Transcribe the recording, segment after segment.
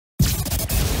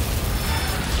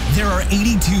There are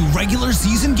 82 regular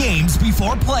season games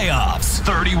before playoffs.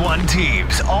 31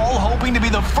 teams, all hoping to be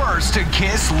the first to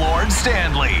kiss Lord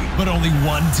Stanley. But only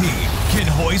one team can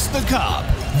hoist the cup.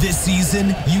 This season,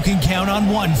 you can count on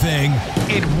one thing.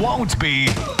 It won't be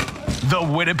the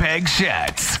Winnipeg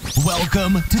Jets.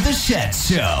 Welcome to the Shets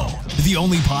Show, the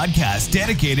only podcast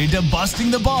dedicated to busting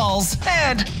the balls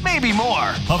and maybe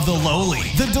more of the lowly,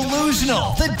 the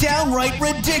delusional, the downright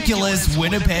ridiculous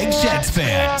Winnipeg Jets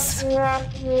fans.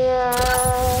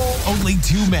 Only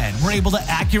two men were able to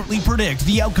accurately predict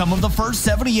the outcome of the first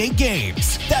 78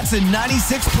 games. That's a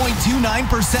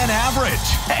 96.29% average.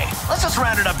 Hey, let's just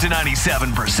round it up to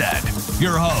 97%.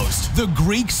 Your host, the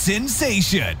Greek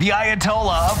SINsation, the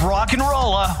Ayatollah of rock and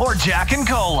rolla or Jack and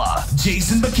Cola,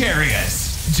 Jason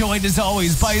Bekiaris. Joined as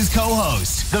always by his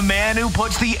co-host, the man who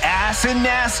puts the ass in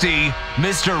nasty,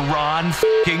 Mr. Rawn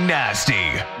F'n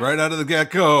Nazty. Right out of the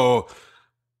get-go.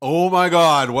 Oh my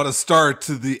God, what a start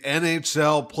to the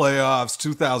NHL playoffs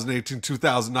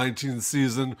 2018-2019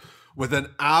 season with an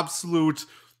absolute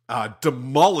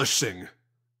demolishing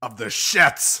of the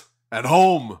Shets at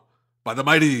home by the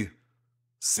mighty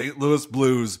St. Louis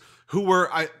Blues, who were,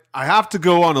 I have to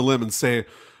go on a limb and say,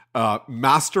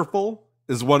 masterful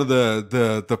is one of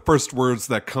the first words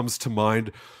that comes to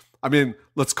mind. I mean,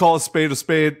 let's call a spade a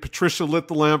spade. Patricia lit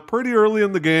the lamp pretty early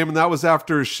in the game, and that was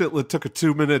after Shitlet took a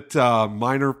 2-minute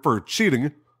minor for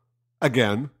cheating,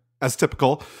 again, as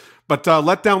typical. But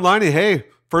let down Liney, hey,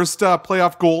 first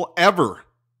playoff goal ever.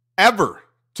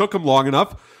 Took him long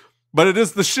enough. But it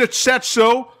is the Shets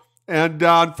Show, and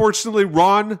unfortunately,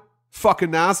 Rawn F'n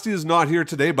Nazty is not here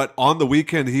today, but on the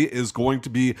weekend, he is going to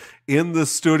be in the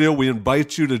studio. We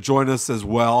invite you to join us as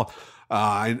well.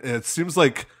 It seems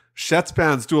like Shets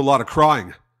fans do a lot of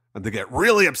crying, and they get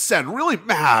really upset, really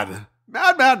mad.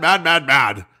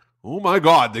 Mad. Oh my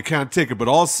God, they can't take it. But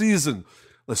all season,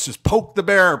 let's just poke the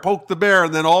bear,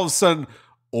 and then all of a sudden,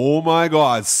 oh my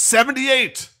God,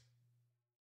 78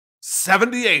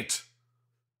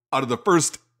 out of the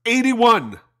first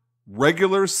 81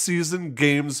 regular season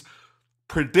games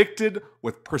predicted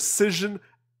with precision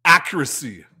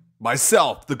accuracy.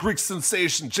 Myself, the Greek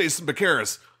SINsation, Jason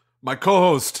Bekiaris, my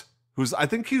co-host, I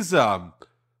think he's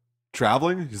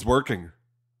traveling. He's working.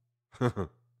 Got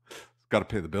to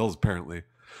pay the bills, apparently.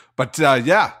 But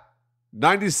yeah,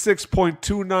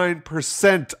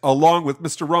 96.29% along with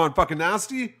Mr. Rawn F'n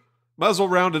Nazty. Might as well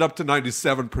round it up to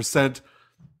 97%.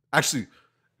 Actually,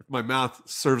 if my math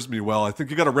serves me well, I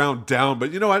think you got to round down.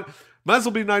 But you know what? Might as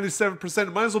well be 97%.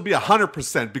 It might as well be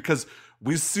 100% because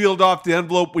we sealed off the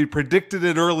envelope. We predicted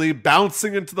it early,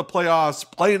 bouncing into the playoffs,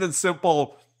 plain and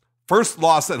simple. First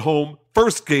loss at home,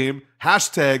 first game,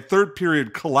 hashtag third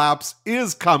period collapse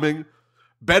is coming.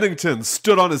 Bennington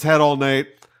stood on his head all night.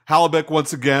 Hallebeck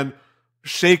once again,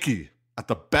 shaky at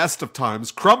the best of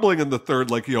times, crumbling in the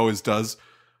third like he always does.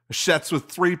 Shets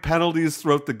with 3 penalties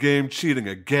throughout the game, cheating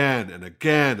again and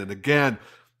again.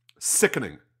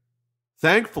 Sickening.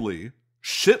 Thankfully,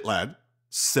 Shitlad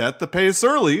set the pace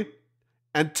early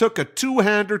and took a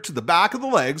 2-hander to the back of the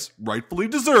legs, rightfully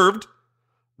deserved.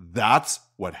 That's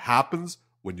what happens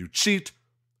when you cheat.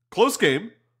 Close game.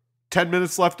 10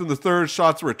 minutes left in the third.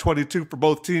 Shots were at 22 for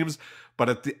both teams. But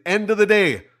at the end of the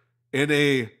day, in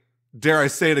a, dare I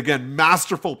say it again,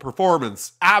 masterful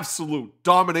performance, absolute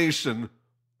domination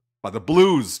by the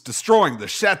Blues, destroying the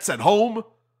Shets at home.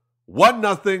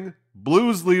 1-0.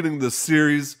 Blues leading this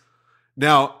series.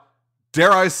 Now,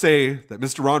 dare I say that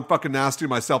Mr. Rawn F'n Nazty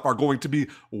and myself are going to be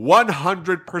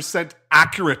 100%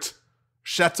 accurate.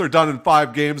 Shets are done in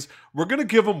 5 games. We're going to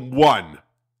give them 1.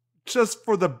 Just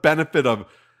for the benefit of,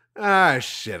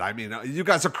 shit. I mean, you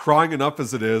guys are crying enough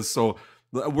as it is. So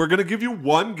we're going to give you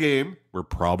 1 game. We're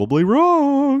probably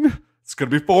wrong. It's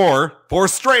going to be 4. 4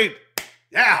 straight.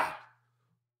 Yeah.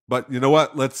 But you know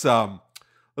what? Let's go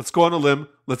on a limb.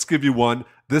 Let's give you 1.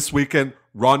 This weekend,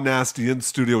 Rawn Nazty in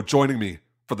studio joining me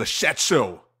for the Shets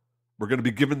Show. We're going to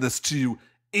be giving this to you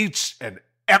each and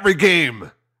every game.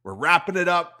 We're wrapping it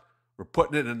up. We're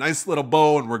putting it in a nice little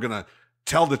bow, and we're going to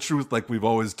tell the truth like we've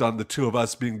always done, the two of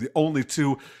us being the only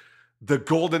two, the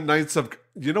Golden Knights of,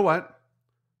 you know what?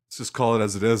 Let's just call it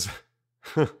as it is.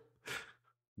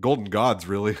 Golden Gods,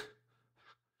 really.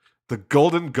 The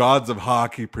Golden Gods of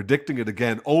hockey, predicting it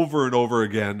again, over and over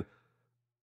again.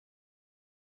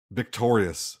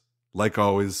 Victorious, like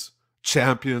always.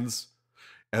 Champions,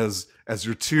 as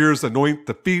your tears anoint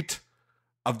the feet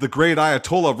of the great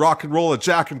Ayatollah of rock and roll,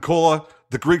 Jack and Cola,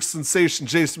 the Greek SINsation,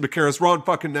 Jason Bekiaris, Rawn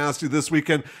F'n Nazty this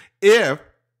weekend. If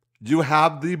you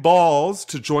have the balls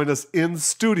to join us in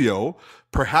studio,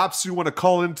 perhaps you want to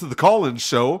call into the call-in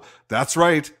show. That's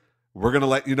right. we're going to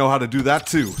let you know how to do that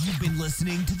too. You've been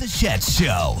listening to The Shets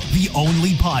Show, the only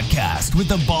podcast with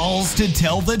the balls to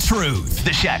tell the truth.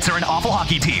 The Shets are an awful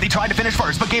hockey team. They tried to finish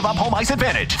first, but gave up home ice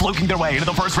advantage, fluking their way into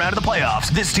the first round of the playoffs.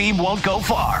 This team won't go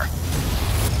far.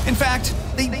 In fact,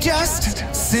 they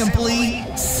just simply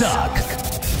suck.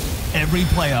 Every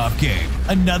playoff game,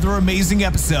 another amazing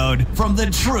episode from the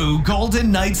true Golden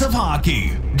Knights of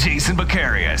Hockey. Jason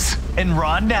Bekiaris and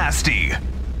Rawn F'n Nazty.